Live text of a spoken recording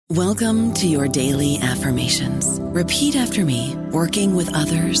Welcome to your daily affirmations. Repeat after me. Working with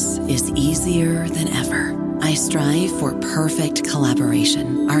others is easier than ever. I strive for perfect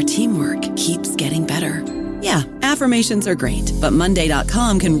collaboration. Our teamwork keeps getting better. Yeah, affirmations are great, but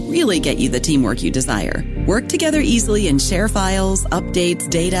Monday.com can really get you the teamwork you desire. Work together easily and share files, updates,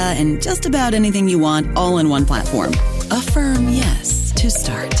 data, and just about anything you want all in one platform. Affirm yes to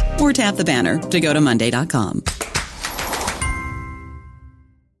start, or tap the banner to go to Monday.com.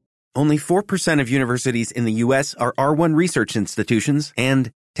 Only 4% of universities in the U.S. are R1 research institutions,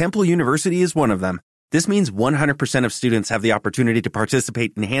 and Temple University is one of them. This means 100% of students have the opportunity to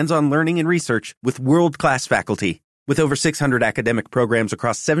participate in hands-on learning and research with world-class faculty. With over 600 academic programs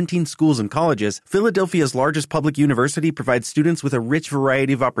across 17 schools and colleges, Philadelphia's largest public university provides students with a rich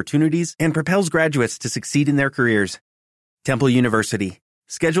variety of opportunities and propels graduates to succeed in their careers. Temple University.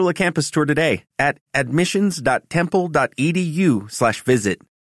 Schedule a campus tour today at admissions.temple.edu/visit.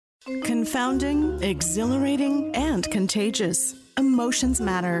 Confounding, exhilarating, and contagious. Emotions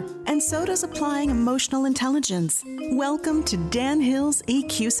matter, and so does applying emotional intelligence. Welcome to Dan Hill's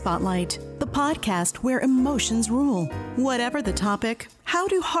EQ Spotlight, the podcast where emotions rule. Whatever the topic, how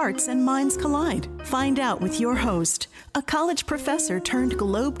do hearts and minds collide? Find out with your host, a college professor turned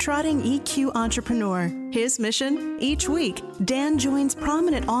globe-trotting EQ entrepreneur. His mission? Each week, Dan joins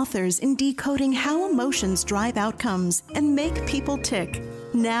prominent authors in decoding how emotions drive outcomes and make people tick.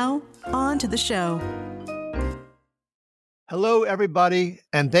 Now, on to the show. Hello, everybody,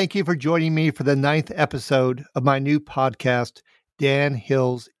 and thank you for joining me for the 9th episode of my new podcast, Dan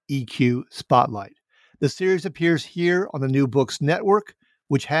Hill's EQ Spotlight. The series appears here on the New Books Network,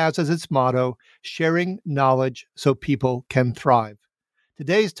 which has as its motto, sharing knowledge so people can thrive.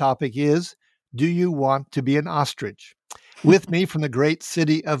 Today's topic is, do you want to be an ostrich? With me from the great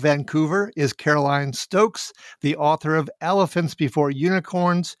city of Vancouver is Caroline Stokes, the author of Elephants Before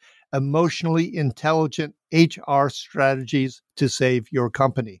Unicorns, Emotionally Intelligent HR Strategies to Save Your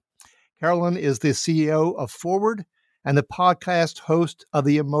Company. Caroline is the CEO of Forward and the podcast host of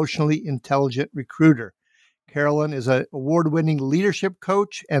the Emotionally Intelligent Recruiter. Caroline is an award-winning leadership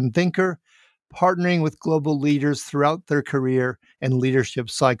coach and thinker, partnering with global leaders throughout their career and leadership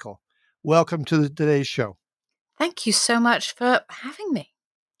cycle. Welcome to today's show. Thank you so much for having me.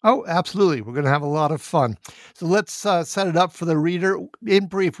 Oh, absolutely. We're going to have a lot of fun. So let's set it up for the reader. In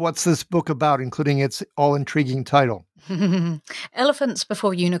brief, what's this book about, including its all-intriguing title? Elephants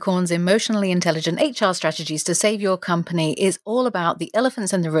Before Unicorns, Emotionally Intelligent HR Strategies to Save Your Company is all about the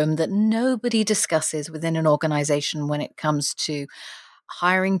elephants in the room that nobody discusses within an organization when it comes to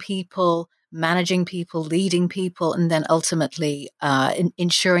hiring people, managing people, leading people, and then ultimately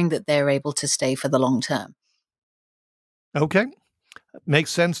ensuring that they're able to stay for the long term. Okay.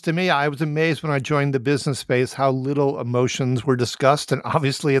 Makes sense to me. I was amazed when I joined the business space how little emotions were discussed. And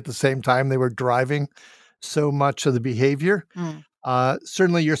obviously at the same time, they were driving so much of the behavior.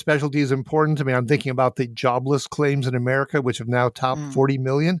 Certainly your specialty is important. I mean, I'm thinking about the jobless claims in America, which have now topped 40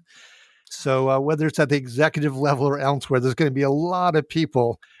 million. So whether it's at the executive level or elsewhere, there's going to be a lot of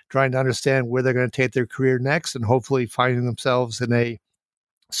people trying to understand where they're going to take their career next and hopefully finding themselves in a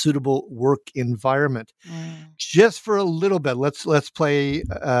suitable work environment. Just for a little bit, let's play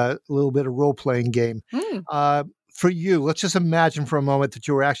a little bit of role-playing game. For you, let's just imagine for a moment that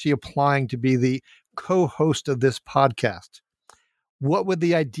you were actually applying to be the co-host of this podcast. What would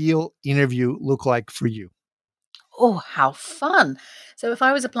the ideal interview look like for you? Oh, how fun. So if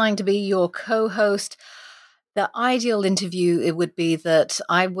I was applying to be your co-host, the ideal interview, it would be that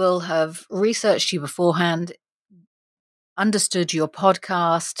I will have researched you beforehand, understood your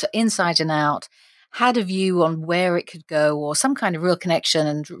podcast inside and out, had a view on where it could go or some kind of real connection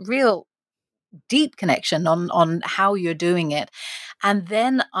and real deep connection on how you're doing it. And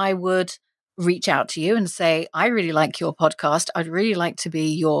then I would reach out to you and say, I really like your podcast. I'd really like to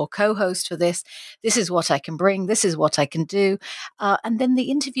be your co-host for this. This is what I can bring. This is what I can do. And then the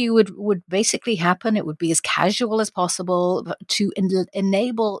interview would basically happen. It would be as casual as possible to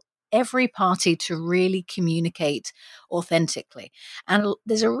enable every party to really communicate authentically. And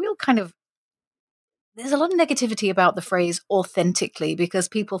there's a lot of negativity about the phrase authentically, because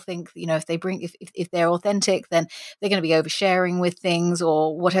people think, if they're authentic, then they're going to be oversharing with things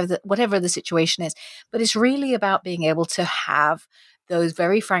or whatever the situation is. But it's really about being able to have those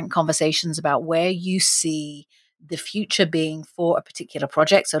very frank conversations about where you see the future being for a particular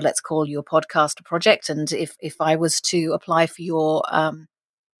project. So let's call your podcast a project. And if I was to apply for your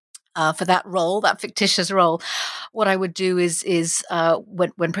for that role, that fictitious role, what I would do is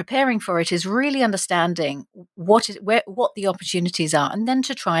when preparing for it is really understanding what the opportunities are, and then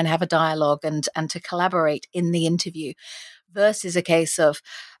to try and have a dialogue and to collaborate in the interview, versus a case of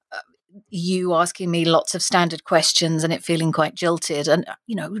you asking me lots of standard questions and it feeling quite jilted. And,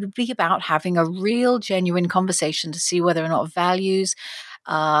 it would be about having a real, genuine conversation to see whether or not values,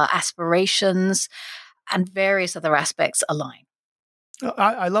 aspirations, and various other aspects align.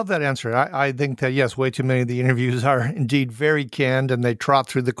 I love that answer. I think that, yes, way too many of the interviews are indeed very canned, and they trot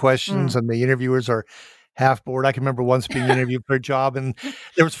through the questions and the interviewers are half bored. I can remember once being interviewed for a job, and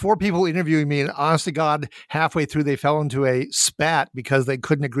there was 4 people interviewing me, and honest to God, halfway through they fell into a spat because they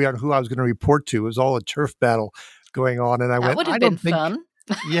couldn't agree on who I was going to report to. It was all a turf battle going on, and That would have been fun.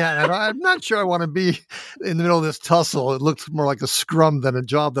 Yeah, and I'm not sure I want to be in the middle of this tussle. It looked more like a scrum than a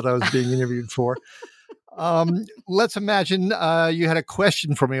job that I was being interviewed for. Let's imagine you had a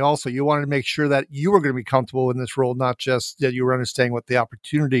question for me also. You wanted to make sure that you were going to be comfortable in this role, not just that you were understanding what the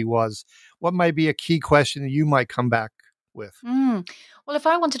opportunity was. What might be a key question that you might come back with? Well, if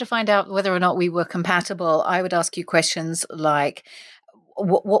I wanted to find out whether or not we were compatible, I would ask you questions like,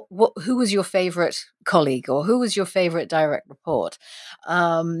 who was your favorite colleague, or who was your favorite direct report?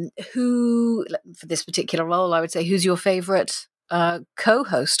 Who, for this particular role, I would say, who's your favorite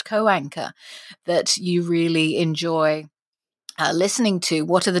co-host, co-anchor that you really enjoy listening to?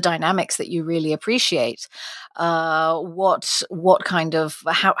 What are the dynamics that you really appreciate? What kind of,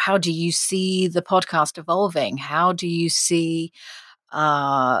 how do you see the podcast evolving? How do you see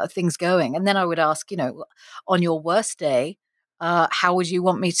things going? And then I would ask, on your worst day, how would you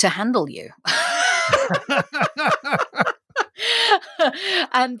want me to handle you?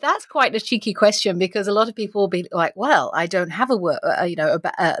 And that's quite a cheeky question, because a lot of people will be like, well, I don't have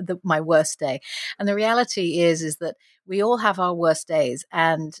my worst day. And the reality is that we all have our worst days.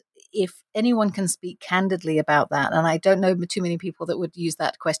 And if anyone can speak candidly about that, and I don't know too many people that would use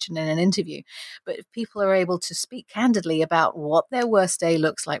that question in an interview, but if people are able to speak candidly about what their worst day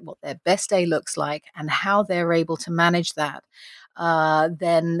looks like, what their best day looks like, and how they're able to manage that,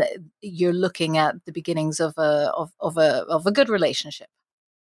 then you're looking at the beginnings of a good relationship.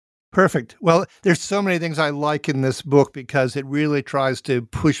 Perfect. Well, there's so many things I like in this book because it really tries to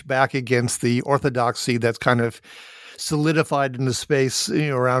push back against the orthodoxy that's kind of solidified in the space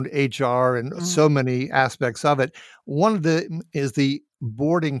around HR and so many aspects of it. One of the is the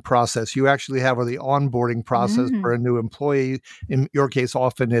boarding process you actually have, or the onboarding process for a new employee. In your case,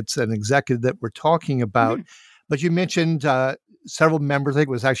 often it's an executive that we're talking about. But you mentioned several members, I think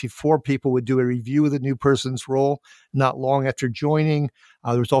it was actually 4 people, would do a review of the new person's role not long after joining.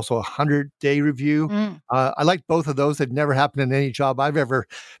 There was also a 100-day review. I liked both of those. They've never happened in any job I've ever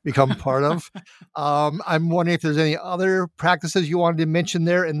become part of. I'm wondering if there's any other practices you wanted to mention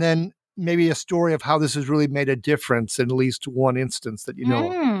there, and then maybe a story of how this has really made a difference in at least one instance that you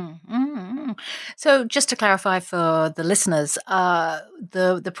know of. So just to clarify for the listeners,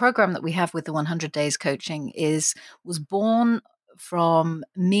 the program that we have with the 100 Days Coaching was born from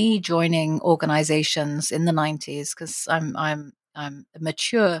me joining organizations in the 90s, because I'm a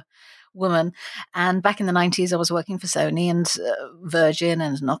mature woman, and back in the 90s I was working for Sony and Virgin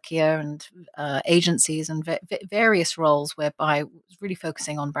and Nokia and agencies and various roles whereby I was really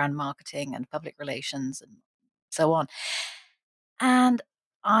focusing on brand marketing and public relations and so on. And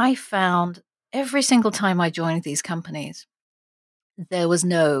I found every single time I joined these companies, there was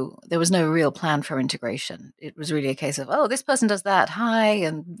no real plan for integration. It was really a case of, oh, this person does that, hi,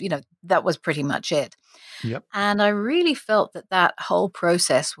 and that was pretty much it. Yep. And I really felt that whole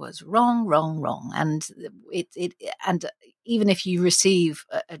process was wrong. And and even if you receive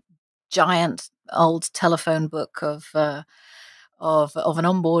a giant old telephone book of an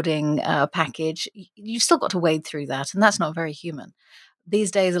onboarding package, you've still got to wade through that, and that's not very human.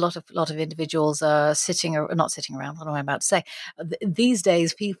 These days, a lot of individuals are not sitting around. What am I about to say? These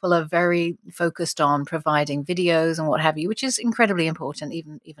days, people are very focused on providing videos and what have you, which is incredibly important,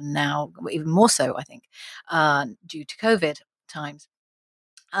 even now, even more so, I think, due to COVID times.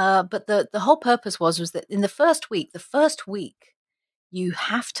 But the whole purpose was that in the first week, you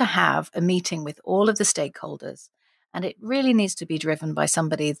have to have a meeting with all of the stakeholders. And it really needs to be driven by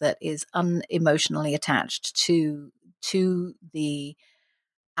somebody that is unemotionally attached to the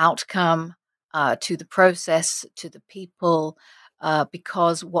outcome, to the process, to the people,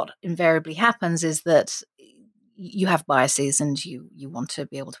 because what invariably happens is that you have biases and you want to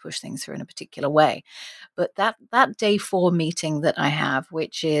be able to push things through in a particular way. But that day 4 meeting that I have,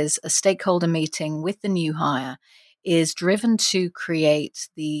 which is a stakeholder meeting with the new hire, is driven to create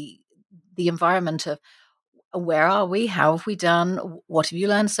the environment of, where are we? How have we done? What have you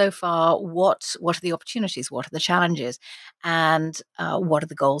learned so far? What are the opportunities? What are the challenges? And what are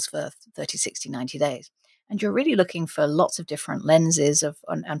the goals for 30, 60, 90 days? And you're really looking for lots of different lenses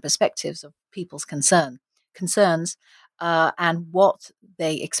and perspectives of people's concerns, and what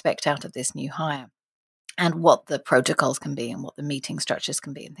they expect out of this new hire, and what the protocols can be and what the meeting structures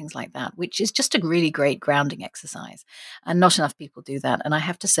can be and things like that, which is just a really great grounding exercise. And not enough people do that. And I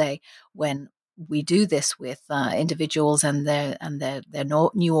have to say, when we do this with individuals and their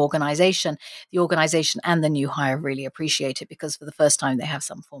new organization, the organization and the new hire really appreciate it, because for the first time they have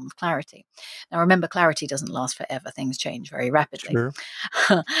some form of clarity. Now, remember, clarity doesn't last forever. Things change very rapidly. Sure.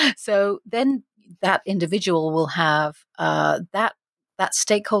 So then that individual will have that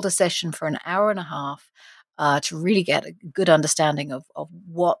stakeholder session for an hour and a half to really get a good understanding of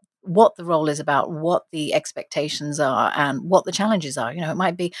what the role is about, what the expectations are, and what the challenges are. It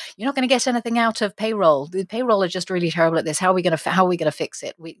might be, you're not going to get anything out of payroll. The payroll are just really terrible at this. How are we going to fix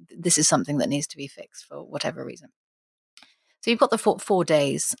it? This is something that needs to be fixed for whatever reason. So you've got the 4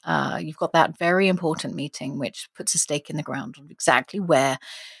 days. You've got that very important meeting, which puts a stake in the ground on exactly where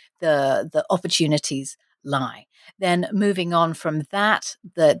the opportunities lie. Then moving on from that,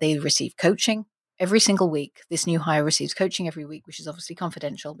 they receive coaching every single week. This new hire receives coaching every week, which is obviously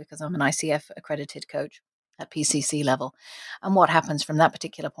confidential because I'm an ICF accredited coach at PCC level. And what happens from that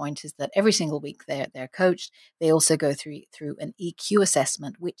particular point is that every single week they're coached. They also go through an EQ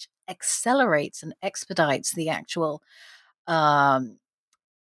assessment, which accelerates and expedites the actual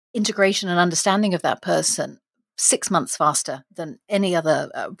integration and understanding of that person 6 months faster than any other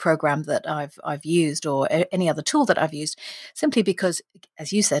program that I've used, or any other tool that I've used, simply because,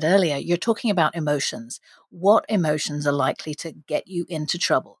 as you said earlier, you're talking about emotions. What emotions are likely to get you into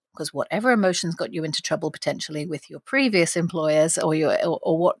trouble? Because whatever emotions got you into trouble potentially with your previous employers, or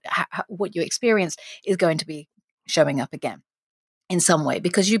what you experienced, is going to be showing up again in some way,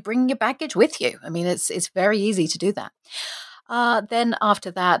 because you bring your baggage with you. I mean, it's very easy to do that. Then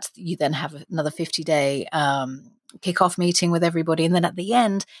after that, you then have another 50-day kickoff meeting with everybody. And then at the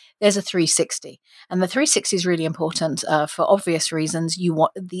end, there's a 360. And the 360 is really important for obvious reasons. You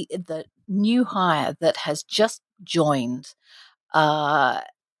want the new hire that has just joined, often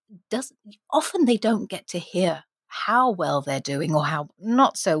they don't get to hear how well they're doing or how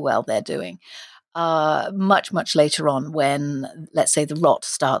not so well they're doing. Much later on, when, let's say, the rot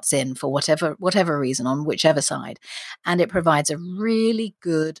starts in for whatever reason on whichever side, and it provides a really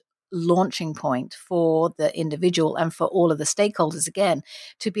good launching point for the individual and for all of the stakeholders, again,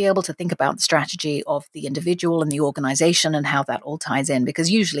 to be able to think about the strategy of the individual and the organization and how that all ties in,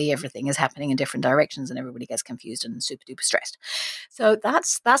 because usually everything is happening in different directions and everybody gets confused and super duper stressed. So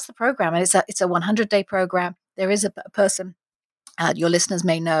that's the program, and it's a 100-day program. There is a person. Your listeners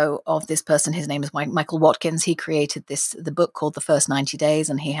may know of this person. His name is Michael Watkins. He created the book called The First 90 Days,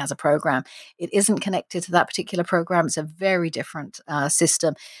 and he has a program. It isn't connected to that particular program. It's a very different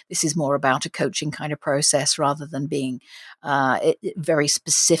system. This is more about a coaching kind of process rather than being very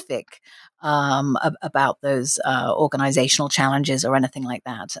specific about those organizational challenges or anything like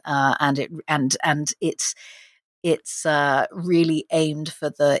that. It's really aimed for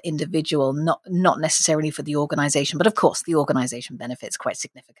the individual, not necessarily for the organization. But of course, the organization benefits quite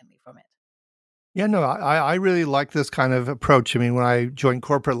significantly from it. Yeah, no, I really like this kind of approach. I mean, when I joined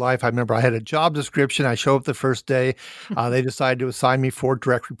corporate life, I remember I had a job description. I show up the first day. They decided to assign me 4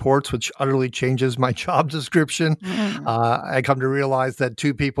 direct reports, which utterly changes my job description. Mm-hmm. I come to realize that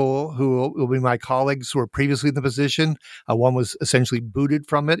 2 people who will be my colleagues who were previously in the position, one was essentially booted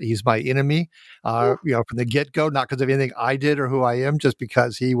from it. He's my enemy, from the get-go, not because of anything I did or who I am, just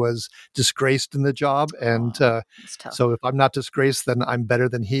because he was disgraced in the job. And so if I'm not disgraced, then I'm better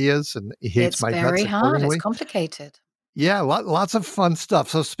than he is, and he hates my very hard. It's complicated. Yeah, lots of fun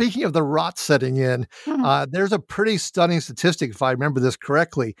stuff. So speaking of the rot setting in, there's a pretty stunning statistic, if I remember this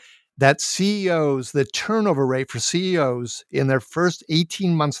correctly, that CEOs, the turnover rate for CEOs in their first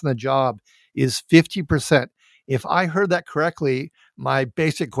 18 months in the job is 50%. If I heard that correctly, my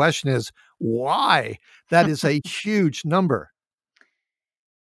basic question is, why? That is a huge number.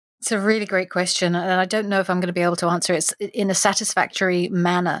 It's a really great question, and I don't know if I'm going to be able to answer it in a satisfactory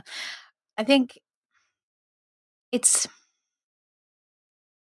manner. I think it's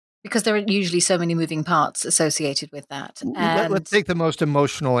because there are usually so many moving parts associated with that. And let's take the most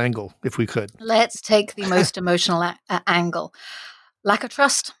emotional angle, if we could. Let's take the most emotional angle. Lack of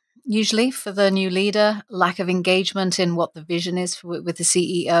trust, usually, for the new leader. Lack of engagement in what the vision is with the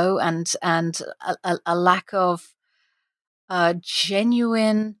CEO, and a lack of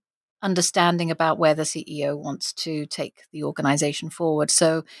genuine understanding about where the CEO wants to take the organization forward.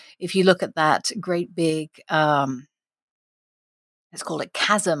 So if you look at that great big, let's call it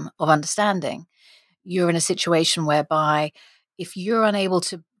chasm of understanding, you're in a situation whereby if you're unable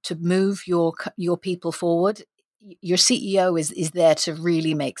to move your people forward, your CEO is there to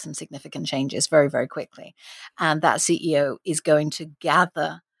really make some significant changes very, very quickly. And that CEO is going to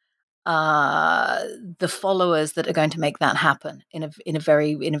gather the followers that are going to make that happen in a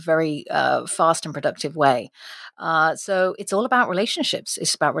very fast and productive way. So it's all about relationships.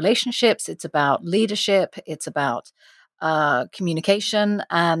 It's about relationships. It's about leadership. It's about communication,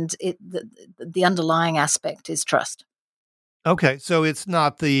 and the underlying aspect is trust. Okay, so it's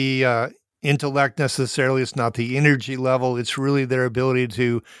not the intellect necessarily. It's not the energy level. It's really their ability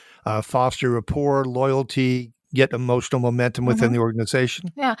to foster rapport, loyalty, get emotional momentum within the organization.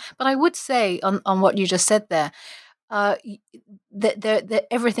 Yeah, but I would say on what you just said there, that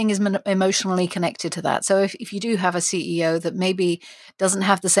everything is emotionally connected to that. So if you do have a CEO that maybe doesn't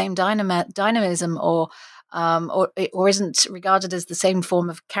have the same dynamism or isn't regarded as the same form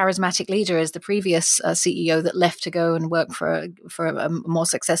of charismatic leader as the previous CEO that left to go and work for a more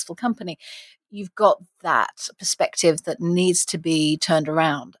successful company, you've got that perspective that needs to be turned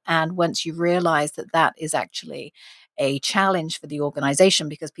around. And once you realize that that is actually a challenge for the organization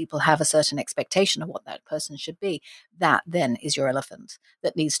because people have a certain expectation of what that person should be, that then is your elephant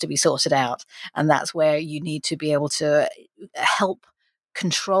that needs to be sorted out. And that's where you need to be able to help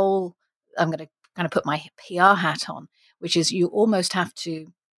control. I'm going to kind of put my PR hat on, which is you almost have to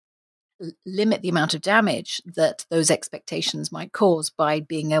limit the amount of damage that those expectations might cause by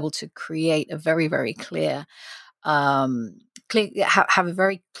being able to create a very, very clear, have a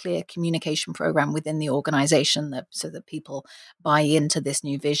very clear communication program within the organization so that people buy into this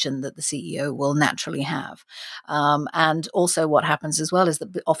new vision that the CEO will naturally have. And also what happens as well is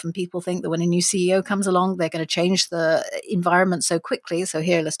that often people think that when a new CEO comes along, they're going to change the environment so quickly. So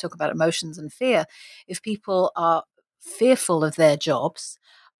here, let's talk about emotions and fear. If people are fearful of their jobs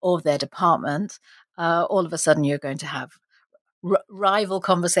or their department, all of a sudden you're going to have rival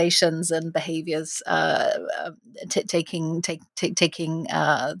conversations and behaviors taking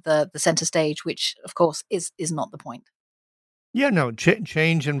the center stage, which of course is not the point. Yeah, no,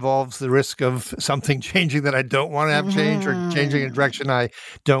 change involves the risk of something changing that I don't want to have change or changing a direction I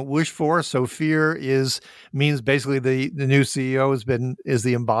don't wish for. So fear means basically the new CEO is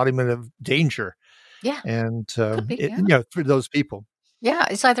the embodiment of danger. Yeah, and could be, yeah. For those people. Yeah,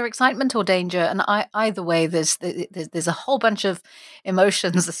 it's either excitement or danger, and either way, there's a whole bunch of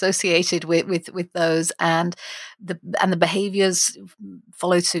emotions associated with those, and the behaviors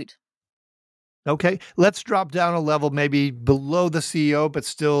follow suit. Okay, let's drop down a level, maybe below the CEO, but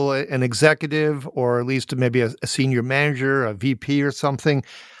still an executive, or at least maybe a senior manager, a VP or something.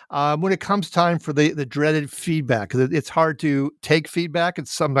 When it comes time for the dreaded feedback, because it's hard to take feedback,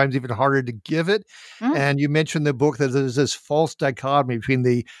 it's sometimes even harder to give it. And you mentioned in the book that there's this false dichotomy between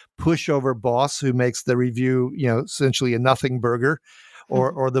the pushover boss who makes the review, essentially a nothing burger,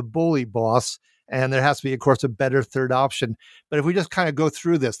 or the bully boss. And there has to be, of course, a better third option. But if we just kind of go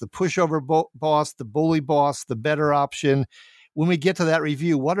through this, the pushover boss, the bully boss, the better option, when we get to that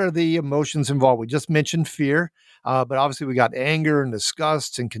review, what are the emotions involved? We just mentioned fear, but obviously we got anger and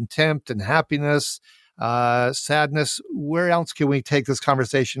disgust and contempt and happiness, sadness. Where else can we take this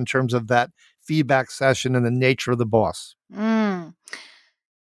conversation in terms of that feedback session and the nature of the boss? So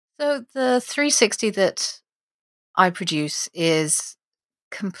the 360 that I produce is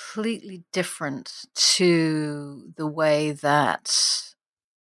completely different to the way that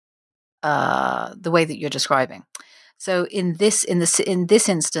you're describing. So in this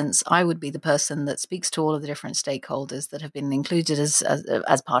instance, I would be the person that speaks to all of the different stakeholders that have been included as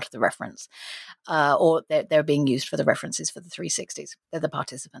part of the reference, or they're being used for the references for the 360s. They're the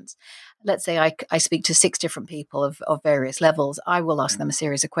participants. Let's say I speak to 6 different people of various levels. I will ask them a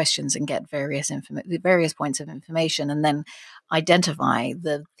series of questions and get various points of information, and then identify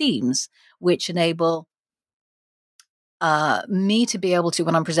the themes which enable me to be able to,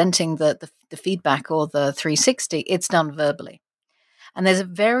 when I'm presenting the feedback or the 360, it's done verbally. And there's a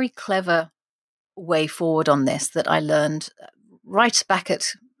very clever way forward on this that I learned right back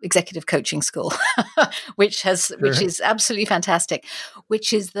at executive coaching school, which is absolutely fantastic,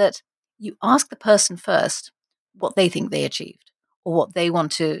 which is that you ask the person first what they think they achieved or what they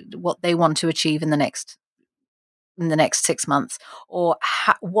want to achieve in the next 6 months, or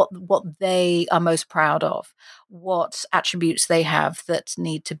what they are most proud of, what attributes they have that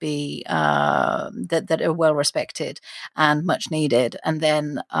need to be that are well respected and much needed. And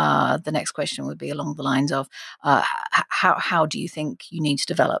then the next question would be along the lines of how do you think you need to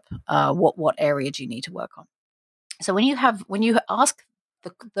develop? What area do you need to work on? So when you ask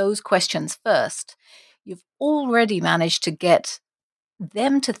those questions first, you've already managed to get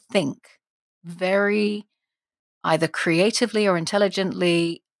them to think very either creatively or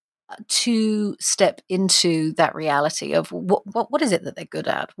intelligently to step into that reality of what is it that they're good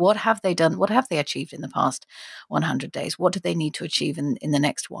at? What have they done? What have they achieved in the past 100 days? What do they need to achieve in the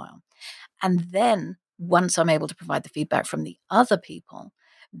next while? And then once I'm able to provide the feedback from the other people,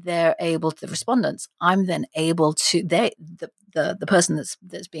 they're able to, the respondents, I'm then able to, the person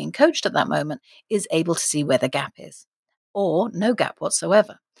that's being coached at that moment is able to see where the gap is, or no gap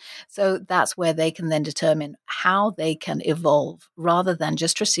whatsoever. So that's where they can then determine how they can evolve, rather than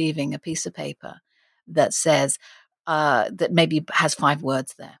just receiving a piece of paper that says, that maybe has 5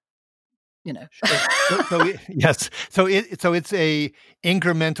 words there. Sure. Yes. So it's a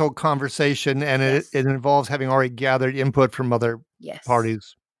incremental conversation, and Yes. it involves having already gathered input from other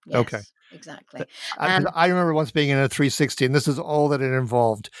parties. Yes, okay. Exactly. I remember once being in a 360, and this is all that it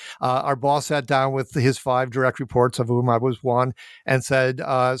involved. Our boss sat down with his 5 direct reports, of whom I was one, and said,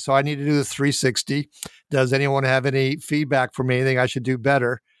 so I need to do this 360. Does anyone have any feedback for me? Anything I should do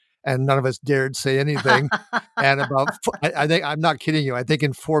better? And none of us dared say anything. And I think, I'm not kidding you, I think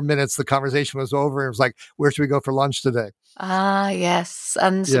in 4 minutes, the conversation was over. It was like, where should we go for lunch today? Yes.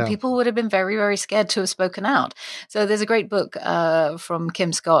 And so people would have been very, very scared to have spoken out. So there's a great book from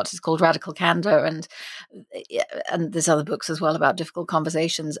Kim Scott. It's called Radical Candor. And there's other books as well about difficult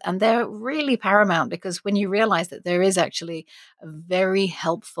conversations. And they're really paramount, because when you realize that there is actually a very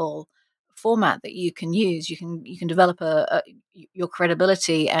helpful format that you can use, you can develop your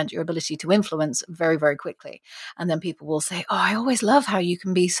credibility and your ability to influence very, very quickly. And then people will say, oh, I always love how you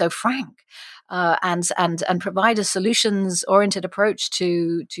can be so frank and provide a solutions oriented approach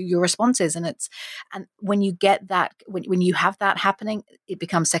to your responses. And when you get that, when you have that happening, it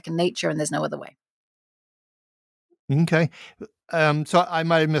becomes second nature, and there's no other way. Okay. So I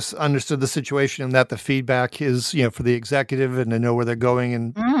might have misunderstood the situation, in that the feedback is, for the executive and to know where they're going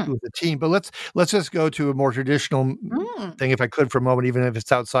and with the team. But let's just go to a more traditional thing, if I could, for a moment, even if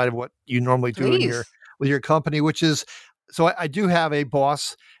it's outside of what you normally do with your company, which is, so I do have a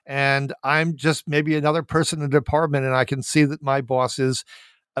boss, and I'm just maybe another person in the department, and I can see that my boss is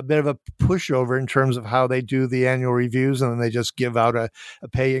a bit of a pushover in terms of how they do the annual reviews, and then they just give out a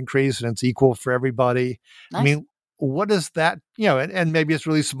pay increase, and it's equal for everybody. Nice. I mean, what is that, and maybe it's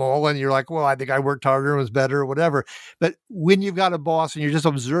really small, and you're like, well, I think I worked harder and was better or whatever. But when you've got a boss and you're just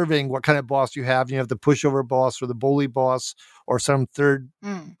observing what kind of boss you have the pushover boss or the bully boss or some third,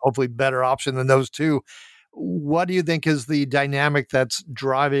 hopefully better option than those two, what do you think is the dynamic that's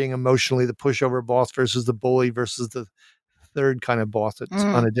driving emotionally the pushover boss versus the bully versus the third kind of boss that's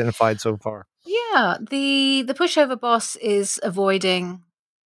unidentified so far? Yeah, the pushover boss is avoiding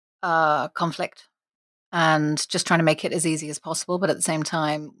conflict and just trying to make it as easy as possible. But at the same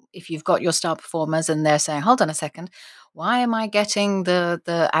time, if you've got your star performers and they're saying, hold on a second, why am I getting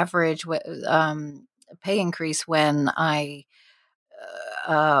the average pay increase when I've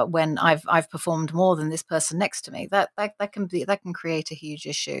performed more than this person next to me? That can create a huge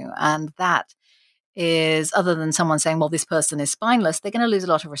issue. And that is, other than someone saying, well, this person is spineless, they're going to lose a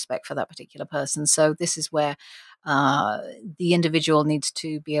lot of respect for that particular person. So this is where the individual needs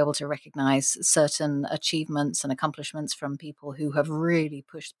to be able to recognize certain achievements and accomplishments from people who have really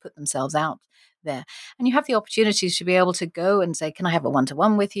put themselves out there. And you have the opportunities to be able to go and say, can I have a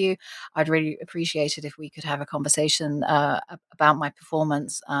one-to-one with you? I'd really appreciate it if we could have a conversation about my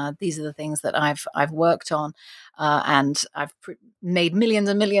performance. These are the things that I've worked on, and I've made millions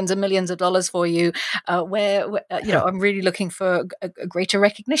and millions and millions of dollars for you, where I'm really looking for a greater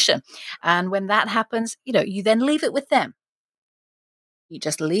recognition. And when that happens, you then leave it with them. You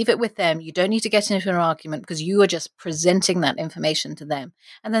just leave it with them. You don't need to get into an argument, because you are just presenting that information to them,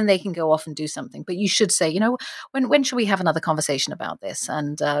 and then they can go off and do something. But you should say, when should we have another conversation about this,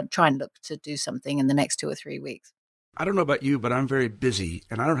 and try and look to do something in the next 2 or 3 weeks. I don't know about you, but I'm very busy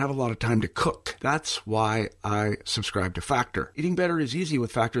and I don't have a lot of time to cook. That's why I subscribe to Factor. Eating better is easy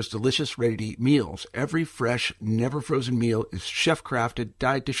with Factor's delicious, ready-to-eat meals. Every fresh, never frozen meal is chef-crafted,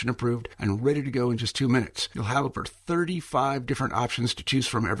 dietitian approved, and ready to go in just 2 minutes. You'll have over 35 different options to choose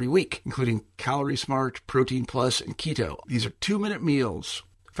from every week, including Calorie Smart, Protein Plus, and Keto. These are 2-minute meals.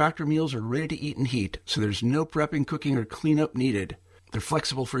 Factor meals are ready to eat and heat, so there's no prepping, cooking, or cleanup needed. They're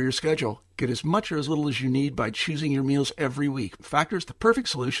flexible for your schedule. Get as much or as little as you need by choosing your meals every week. Factor is the perfect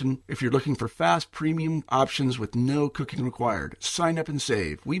solution if you're looking for fast, premium options with no cooking required. Sign up and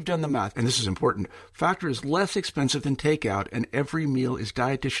save. We've done the math, and this is important. Factor is less expensive than takeout, and every meal is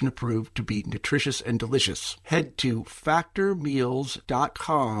dietitian approved to be nutritious and delicious. Head to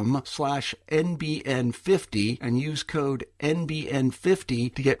factormeals.com/NBN50 and use code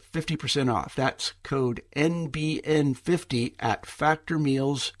NBN50 to get 50% off. That's code NBN50 at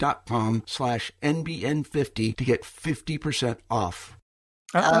factormeals.com/NBN50 to get 50% off.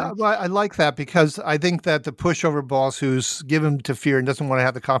 Well, I like that because I think that the pushover boss who's given to fear and doesn't want to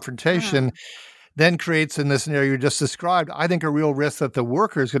have the confrontation then creates, in the scenario you just described, I think a real risk that the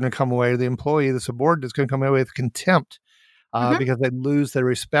worker is going to come away, the employee, the subordinate is going to come away with contempt because they lose their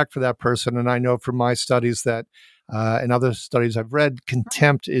respect for that person. And I know from my studies that and other studies I've read,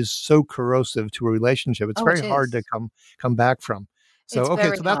 contempt is so corrosive to a relationship. It's very hard to come back from. So, It's okay,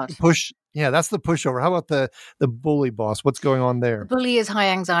 very so that's hard. the push. Yeah, that's the pushover. How about the bully boss? What's going on The there? bully is high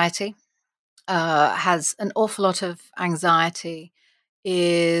anxiety, has an awful lot of anxiety,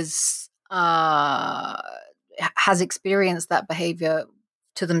 is has experienced that behavior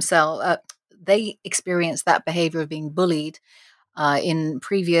to themselves. They experience that behavior of being bullied in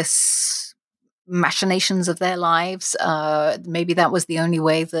previous machinations of their lives. Maybe that was the only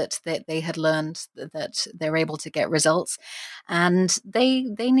way that they had learned that they're able to get results, and they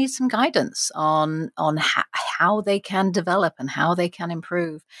need some guidance on how they can develop and how they can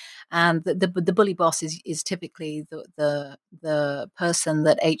improve. And the bully boss is typically the person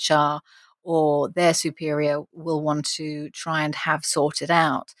that HR or their superior will want to try and have sorted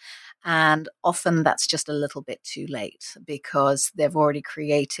out. And often that's just a little bit too late because they've already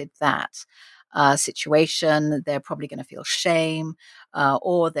created that situation. They're probably going to feel shame,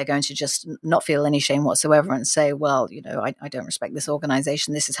 or they're going to just not feel any shame whatsoever and say, well, I don't respect this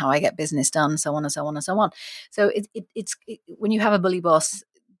organization. This is how I get business done, so on and so on and so on. So it's when you have a bully boss,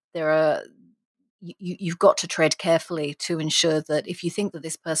 you've got to tread carefully to ensure that if you think that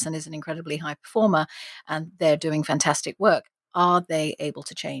this person is an incredibly high performer and they're doing fantastic work, are they able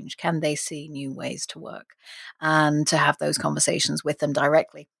to change? Can they see new ways to work? And to have those conversations with them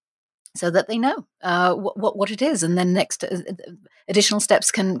directly so that they know what it is, and then next additional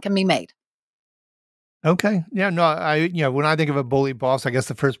steps can be made. Okay. Yeah, no, when I think of a bully boss, I guess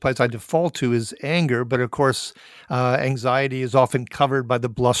the first place I default to is anger. But of course, anxiety is often covered by the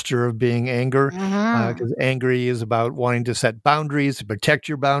bluster of being anger, because angry is about wanting to set boundaries, to protect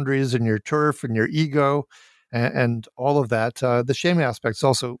your boundaries and your turf and your ego and all of that. The shame aspect is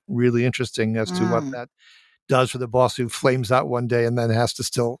also really interesting as to what that does for the boss who flames out one day and then has to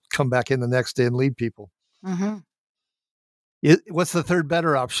still come back in the next day and lead people. What's the third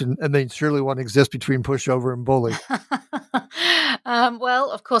better option? And then surely one exists between pushover and bully.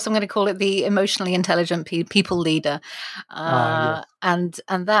 Well, of course, I'm going to call it the emotionally intelligent people leader. Yes. And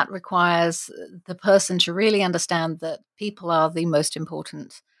that requires the person to really understand that people are the most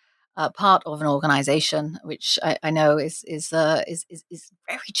important part of an organization, which I know is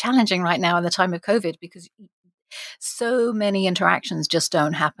very challenging right now in the time of COVID, because so many interactions just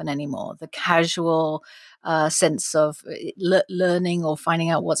don't happen anymore. The casual sense of learning or finding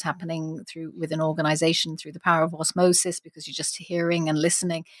out what's happening with an organization through the power of osmosis, because you're just hearing and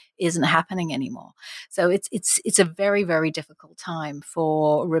listening, isn't happening anymore. So it's a very, very difficult time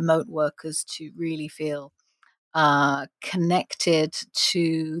for remote workers to really feel connected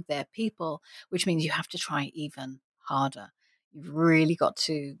to their people, which means you have to try even harder. You've really got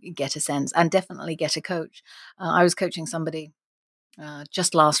to get a sense and definitely get a coach. I was coaching somebody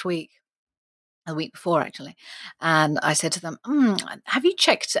just last week, a week before actually, and I said to them, have you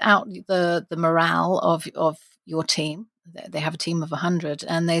checked out the morale of your team? They have a team of 100,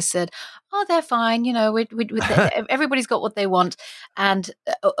 and they said, oh, they're fine. Everybody's got what they want. And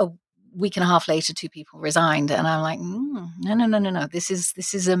a week and a half later, 2 people resigned, and I'm like, no. This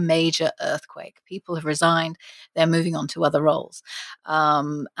is a major earthquake. People have resigned. They're moving on to other roles,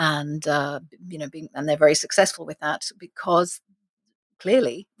 and they're very successful with that, because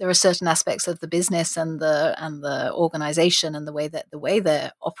clearly there are certain aspects of the business and the organization and the way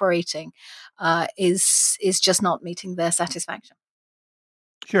they're operating is just not meeting their satisfaction.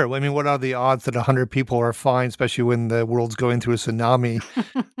 Sure. Well, I mean, what are the odds that 100 people are fine, especially when the world's going through a tsunami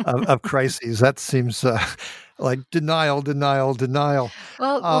of crises? That seems like denial.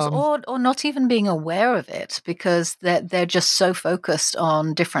 Well, or not even being aware of it, because they're just so focused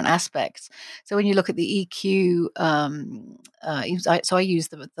on different aspects. So when you look at the EQ, so I use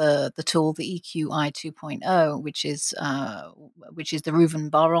the tool, the EQI 2.0, which is the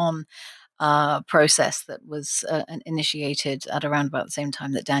Reuven-Baron process that was initiated at around about the same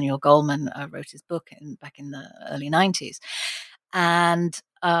time that Daniel Goleman wrote his book back in the early 90s. And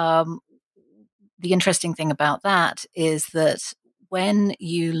the interesting thing about that is that when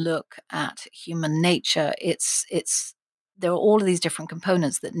you look at human nature, there are all of these different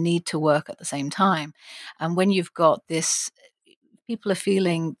components that need to work at the same time. And when you've got this, people are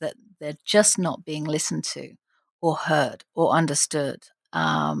feeling that they're just not being listened to or heard or understood.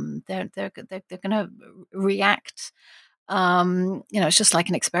 They're going to react It's just like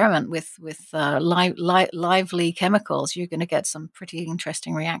an experiment with lively chemicals. You're going to get some pretty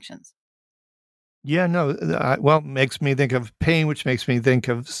interesting reactions. Yeah, no, well, makes me think of pain, which makes me think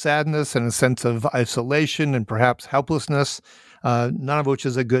of sadness and a sense of isolation and perhaps helplessness, none of which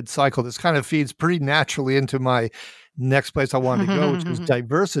is a good cycle. This kind of feeds pretty naturally into my next place I wanted to go, which was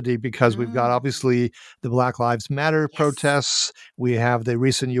diversity, because we've got obviously the Black Lives Matter protests. We have the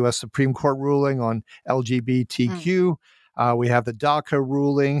recent U.S. Supreme Court ruling on LGBTQ. We have the DACA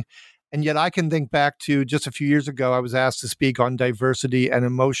ruling. And yet I can think back to just a few years ago, I was asked to speak on diversity and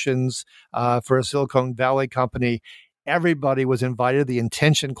emotions for a Silicon Valley company. Everybody was invited. The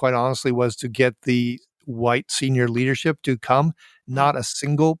intention, quite honestly, was to get the white senior leadership to come. Not a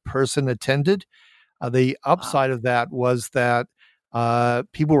single person attended. The upside of that was that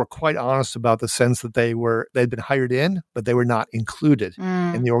people were quite honest about the sense that they'd been hired in, but they were not included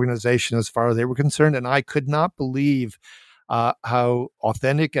in the organization as far as they were concerned. And I could not believe how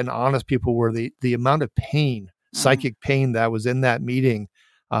authentic and honest people were. The amount of pain, psychic pain that was in that meeting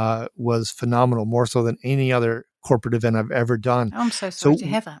was phenomenal, more so than any other corporate event I've ever done. I'm so sorry to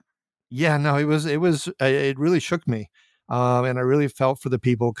hear that. Yeah, no, it really shook me. And I really felt for the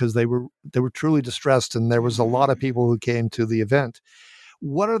people because they were truly distressed, and there was a lot of people who came to the event.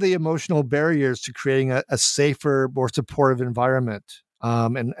 What are the emotional barriers to creating a safer, more supportive environment?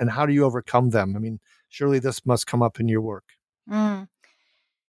 And how do you overcome them? I mean, surely this must come up in your work.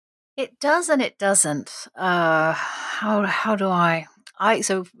 It does and it doesn't. How do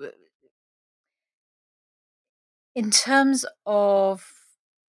so in terms of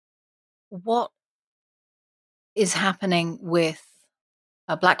what is happening with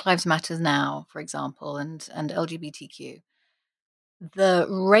Black Lives Matter now, for example, and LGBTQ, the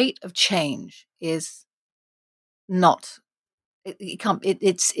rate of change is not.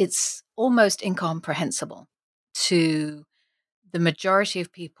 It's almost incomprehensible to the majority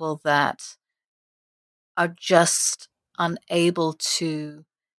of people that are just unable to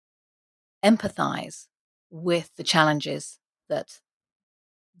empathize with the challenges that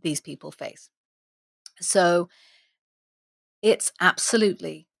these people face. So it's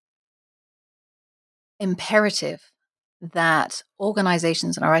absolutely imperative that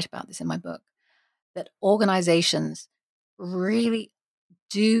organizations, and I write about this in my book, that organizations really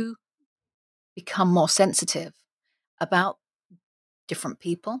do become more sensitive about different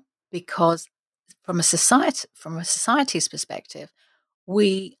people, because from a society's perspective,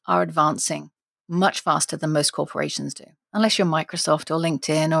 we are advancing much faster than most corporations do. Unless you're Microsoft or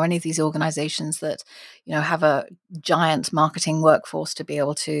LinkedIn or any of these organizations that, have a giant marketing workforce to be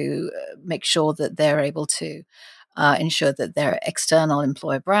able to make sure that they're able to ensure that their external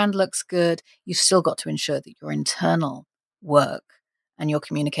employer brand looks good. You've still got to ensure that your internal work and your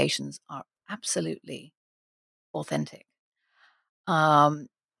communications are absolutely authentic.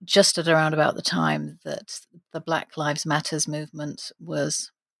 Just at around about the time that the Black Lives Matters movement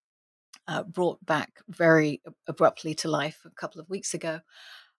was brought back very abruptly to life a couple of weeks ago,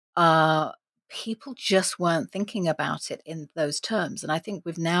 people just weren't thinking about it in those terms. And I think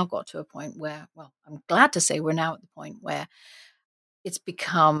we've now got to a point where, well, I'm glad to say we're now at the point where it's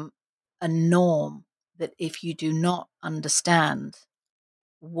become a norm that if you do not understand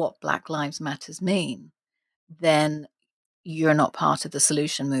what Black Lives Matters mean, then you're not part of the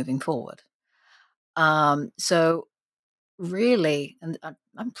solution moving forward. So really, and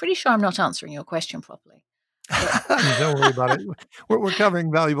I'm pretty sure I'm not answering your question properly. Don't worry about it. We're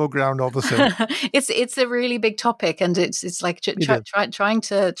covering valuable ground all the same. It's a really big topic, and it's like trying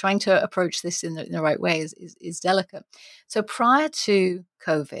to approach this in the right way is delicate. So prior to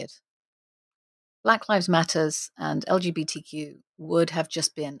COVID, Black Lives Matters and LGBTQ would have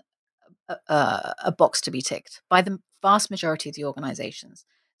just been a box to be ticked by the vast majority of the organizations.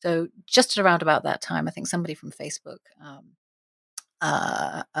 So just around about that time, I think somebody from Facebook,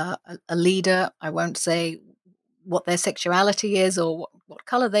 a leader, I won't say what their sexuality is or what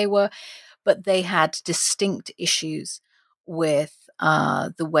color they were, but they had distinct issues with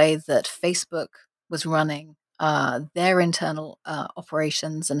the way that Facebook was running their internal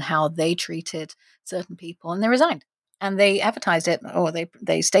operations and how they treated certain people, and they resigned. And they advertised it, or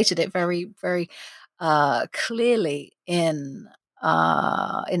they stated it very, very clearly on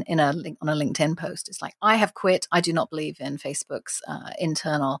a LinkedIn post. It's like, I have quit. I do not believe in Facebook's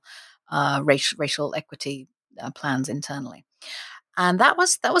internal racial equity plans internally, and that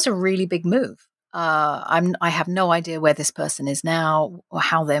was a really big move. I have no idea where this person is now or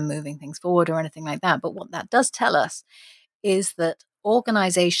how they're moving things forward or anything like that. But what that does tell us is that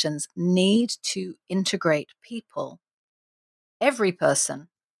organizations need to integrate people, every person,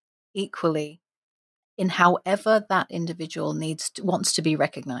 equally in however that individual wants to be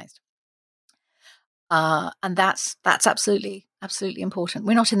recognized. And that's absolutely important.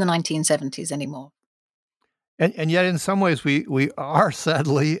 We're not in the 1970s anymore. And yet, in some ways, we are,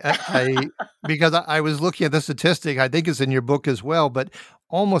 sadly, because I was looking at the statistic, I think it's in your book as well, but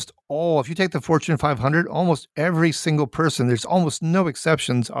almost all, if you take the Fortune 500, almost every single person, there's almost no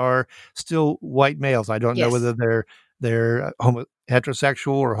exceptions, are still white males. I don't know whether they're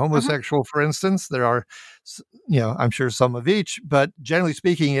heterosexual or homosexual, for instance. There are, I'm sure some of each, but generally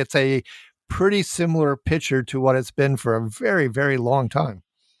speaking, it's a pretty similar picture to what it's been for a very, very long time.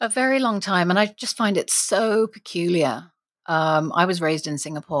 A very long time. And I just find it so peculiar. I was raised in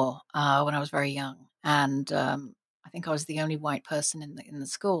Singapore when I was very young. And I think I was the only white person in the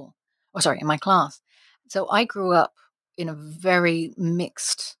school. In my class. So I grew up in a very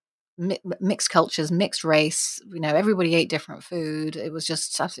mixed cultures, mixed race. Everybody ate different food. It was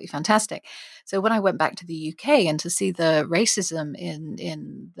just absolutely fantastic. So when I went back to the UK and to see the racism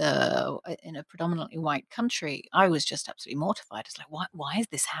in a predominantly white country, I was just absolutely mortified. It's like, why is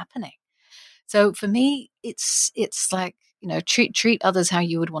this happening? So for me, it's like, treat others how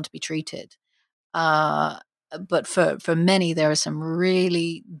you would want to be treated. But for many, there are some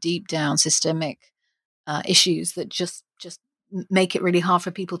really deep down systemic issues that just make it really hard for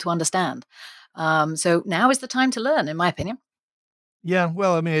people to understand. So now is the time to learn, in my opinion. Yeah,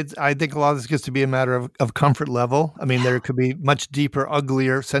 well, I mean, I think a lot of this gets to be a matter of comfort level. I mean, there could be much deeper,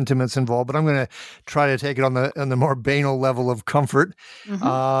 uglier sentiments involved, but I'm going to try to take it on the more banal level of comfort,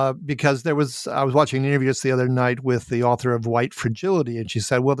 because I was watching an interview just the other night with the author of White Fragility, and she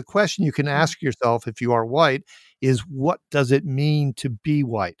said, well, the question you can ask yourself if you are white is, what does it mean to be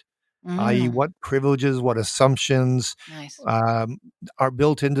white? I.e., what privileges, what assumptions are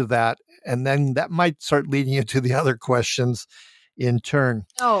built into that, and then that might start leading you to the other questions in turn.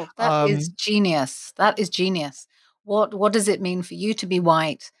 Oh, that is genius. That is genius. What does it mean for you to be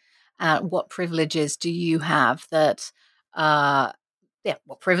white? What privileges do you have that,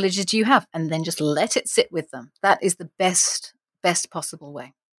 what privileges do you have? And then just let it sit with them. That is the best possible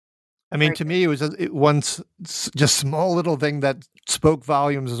way. I mean, to me, it was once just small little thing that spoke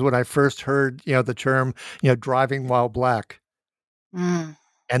volumes is when I first heard, the term, driving while black.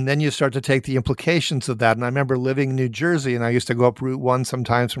 And then you start to take the implications of that. And I remember living in New Jersey, and I used to go up Route 1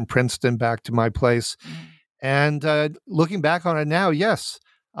 sometimes from Princeton back to my place. And looking back on it now, yes,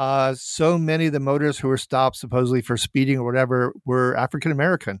 so many of the motorists who were stopped supposedly for speeding or whatever were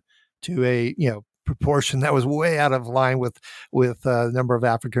African-American, to a, proportion that was way out of line with the number of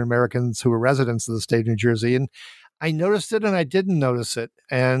African-Americans who were residents of the state of New Jersey. And I noticed it and I didn't notice it.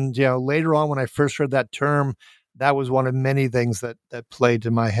 And, later on when I first heard that term, that was one of many things that played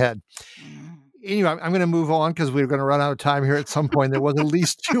in my head. Anyway, I'm going to move on because we're going to run out of time here at some point. There was at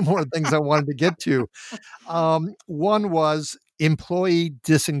least two more things I wanted to get to. One was employee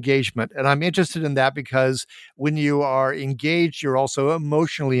disengagement. And I'm interested in that because when you are engaged, you're also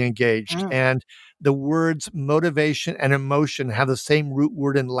emotionally engaged. And the words motivation and emotion have the same root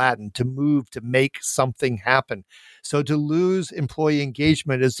word in Latin: to move, to make something happen. So to lose employee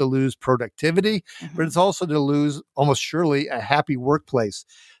engagement is to lose productivity, but it's also to lose, almost surely, a happy workplace.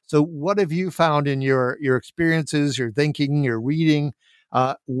 So what have you found in your experiences, your thinking, your reading?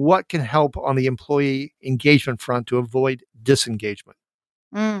 What can help on the employee engagement front to avoid disengagement?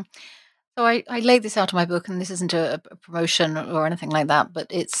 So I laid this out in my book, and this isn't a promotion or anything like that, but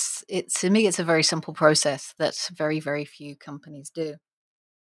it's to me, it's a very simple process that very, very few companies do.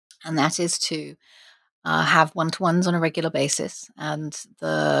 And that is to have one-to-ones on a regular basis. And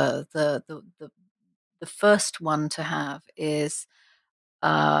the first one to have is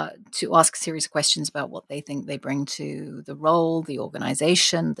to ask a series of questions about what they think they bring to the role, the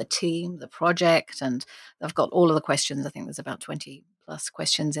organization, the team, the project. And I've got all of the questions. I think there's about 20 plus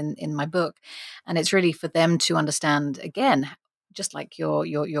questions in my book. And it's really for them to understand, again, just like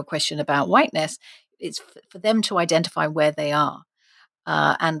your question about whiteness, it's for them to identify where they are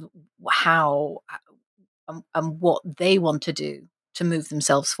and how and what they want to do to move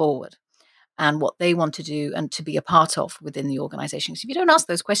themselves forward, and what they want to do and to be a part of within the organization. So if you don't ask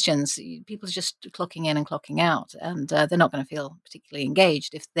those questions, people are just clocking in and clocking out, and they're not going to feel particularly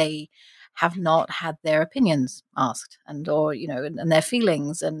engaged if they have not had their opinions asked and their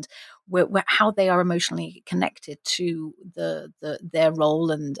feelings and how they are emotionally connected to their role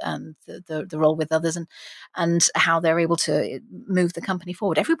and the role with others and how they're able to move the company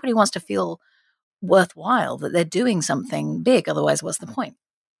forward. Everybody wants to feel worthwhile, that they're doing something big. Otherwise, what's the point?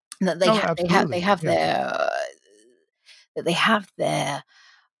 That they have their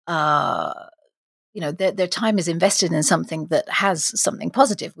their time is invested in something that has something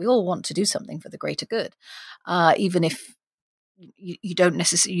positive. We all want to do something for the greater good, even if you don't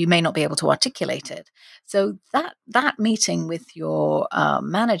necessarily, you may not be able to articulate it. So that meeting with your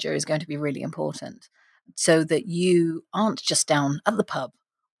manager is going to be really important, so that you aren't just down at the pub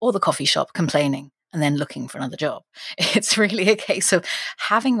or the coffee shop complaining and then looking for another job. It's really a case of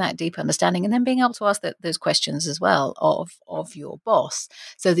having that deep understanding and then being able to ask those questions as well of your boss,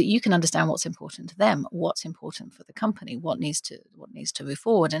 so that you can understand what's important to them, what's important for the company, what needs to move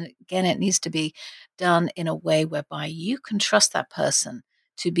forward. And again, it needs to be done in a way whereby you can trust that person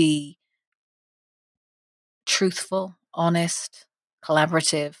to be truthful, honest,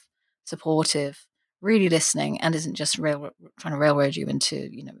 collaborative, supportive, really listening, and isn't just trying to railroad you into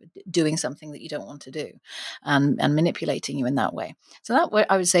doing something that you don't want to do, and manipulating you in that way. So that way,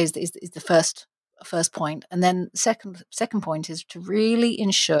 I would say is the first point. And then second point is to really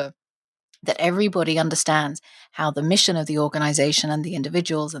ensure that everybody understands how the mission of the organization and the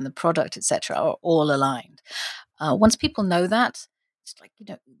individuals and the product, etc., are all aligned. Once people know that, it's like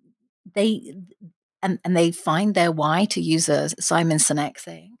they and they find their why, to use a Simon Sinek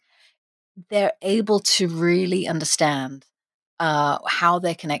saying, they're able to really understand how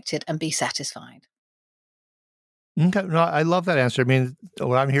they're connected and be satisfied. Okay. No, I love that answer. I mean,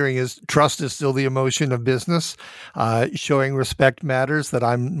 what I'm hearing is trust is still the emotion of business. Showing respect matters, that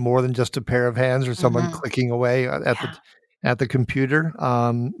I'm more than just a pair of hands or someone clicking away at the computer.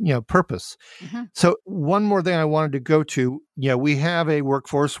 Purpose. Mm-hmm. So one more thing I wanted to go to, we have a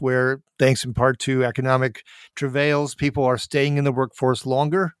workforce where, thanks in part to economic travails, people are staying in the workforce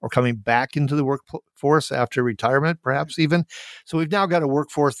longer or coming back into the workforce after retirement, perhaps even. So we've now got a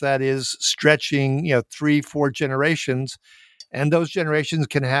workforce that is stretching, 3-4 generations. And those generations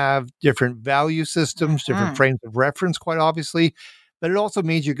can have different value systems, different frames of reference, quite obviously. But it also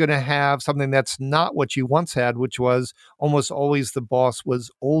means you're going to have something that's not what you once had, which was almost always the boss was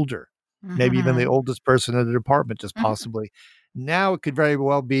older, maybe even the oldest person in the department, just possibly. Now it could very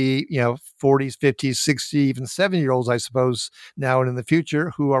well be, 40s, 50s, 60s, even 70-year-olds, I suppose, now and in the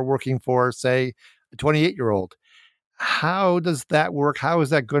future, who are working for, say, a 28-year-old. How does that work? How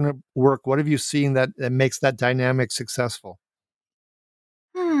is that going to work? What have you seen that makes that dynamic successful?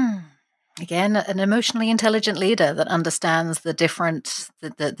 Again, an emotionally intelligent leader that understands the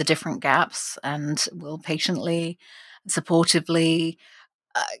different gaps and will patiently, supportively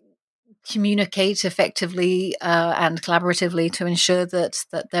communicate effectively and collaboratively to ensure that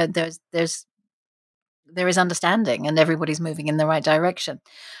there is understanding and everybody's moving in the right direction.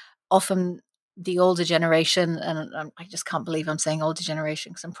 Often the older generation, and I just can't believe I'm saying older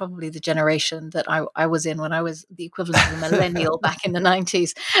generation, because I'm probably the generation that I was in when I was the equivalent of a millennial back in the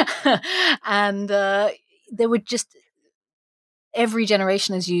 90s. And there were just, every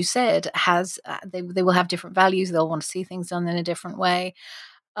generation, as you said, has they will have different values. They'll want to see things done in a different way.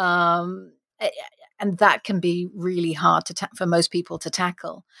 And that can be really hard for most people to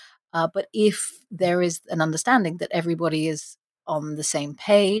tackle. But if there is an understanding that everybody is on the same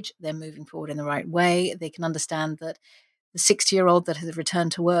page, they're moving forward in the right way, they can understand that the 60-year-old that has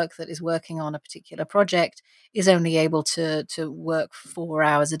returned to work, that is working on a particular project, is only able to work 4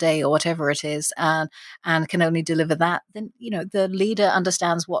 hours a day or whatever it is, and can only deliver that, then the leader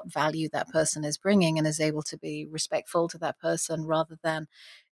understands what value that person is bringing and is able to be respectful to that person, rather than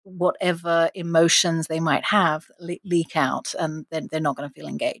whatever emotions they might have leak out, and then they're not going to feel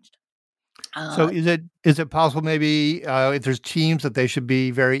engaged. So is it possible maybe if there's teams that they should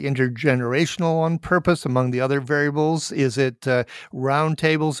be very intergenerational on purpose among the other variables? Is it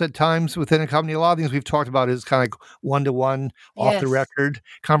roundtables at times within a company? A lot of things we've talked about is kind of like one-to-one, off-the-record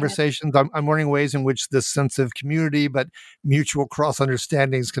conversations. Yes. I'm wondering ways in which this sense of community but mutual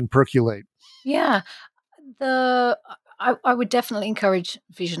cross-understandings can percolate. Yeah. I would definitely encourage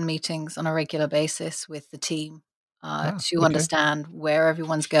vision meetings on a regular basis with the team. To understand where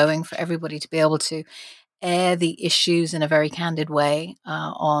everyone's going, for everybody to be able to air the issues in a very candid way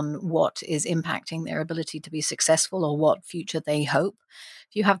on what is impacting their ability to be successful or what future they hope.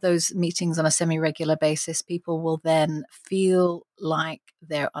 If you have those meetings on a semi-regular basis, people will then feel like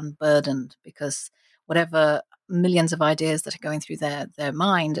they're unburdened, because whatever millions of ideas that are going through their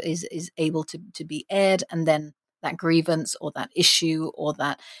mind is able to be aired, and then that grievance or that issue or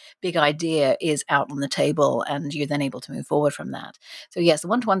that big idea is out on the table, and you're then able to move forward from that. So yes, the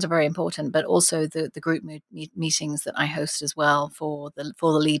one-to-ones are very important, but also the group meetings that I host as well for the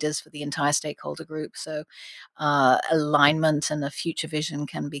leaders, for the entire stakeholder group. So alignment and a future vision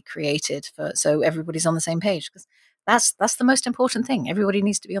can be created so everybody's on the same page, because that's the most important thing. Everybody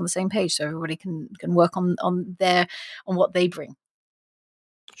needs to be on the same page so everybody can work on what they bring.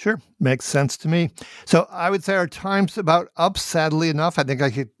 Sure. Makes sense to me. So I would say our time's about up, sadly enough. I think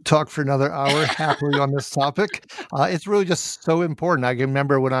I could talk for another hour happily on this topic. It's really just so important. I can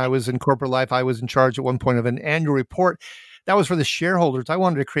remember when I was in corporate life, I was in charge at one point of an annual report. That was for the shareholders. I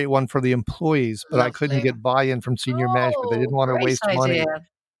wanted to create one for the employees, but I couldn't get buy-in from senior management. They didn't want to waste money.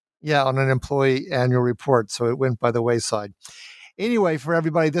 Yeah, on an employee annual report. So it went by the wayside. Anyway, for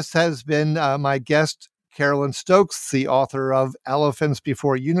everybody, this has been my guest, Carolyn Stokes, the author of Elephants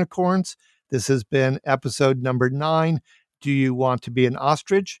Before Unicorns. This has been episode number 9, Do You Want to Be an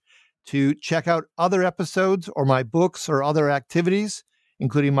Ostrich? To check out other episodes or my books or other activities,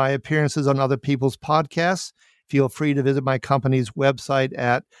 including my appearances on other people's podcasts, feel free to visit my company's website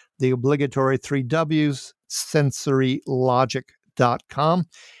at the obligatory 3 Ws, sensorylogic.com.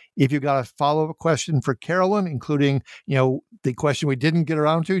 If you've got a follow-up question for Carolyn, including, the question we didn't get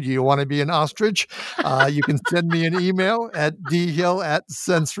around to, do you want to be an ostrich? You can send me an email at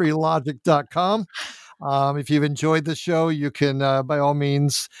dhill@sensorylogic.com. If you've enjoyed the show, you can, by all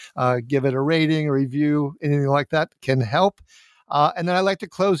means, give it a rating, a review, anything like that can help. And then I like to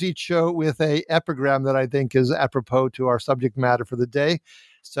close each show with a epigram that I think is apropos to our subject matter for the day.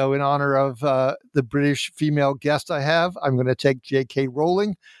 So in honor of the British female guest I have, I'm going to take J.K.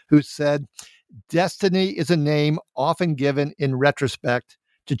 Rowling, who said, "Destiny is a name often given in retrospect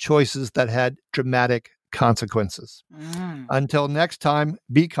to choices that had dramatic consequences." Until next time,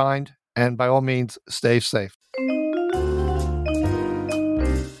 be kind, and by all means, stay safe.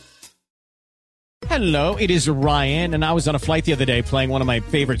 Hello, it is Ryan, and I was on a flight the other day playing one of my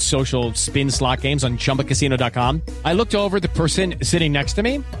favorite social spin slot games on ChumbaCasino.com. I looked over at the person sitting next to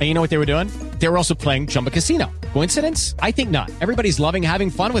me, and you know what they were doing? They were also playing Chumba Casino. Coincidence? I think not. Everybody's loving having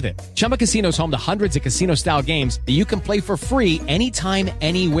fun with it. Chumba Casino is home to hundreds of casino-style games that you can play for free anytime,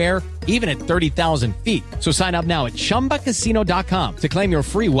 anywhere, even at 30,000 feet. So sign up now at ChumbaCasino.com to claim your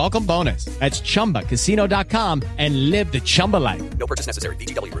free welcome bonus. That's ChumbaCasino.com and live the Chumba life. No purchase necessary.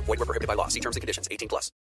 VGW. Void where prohibited by law. See terms and conditions. 18+.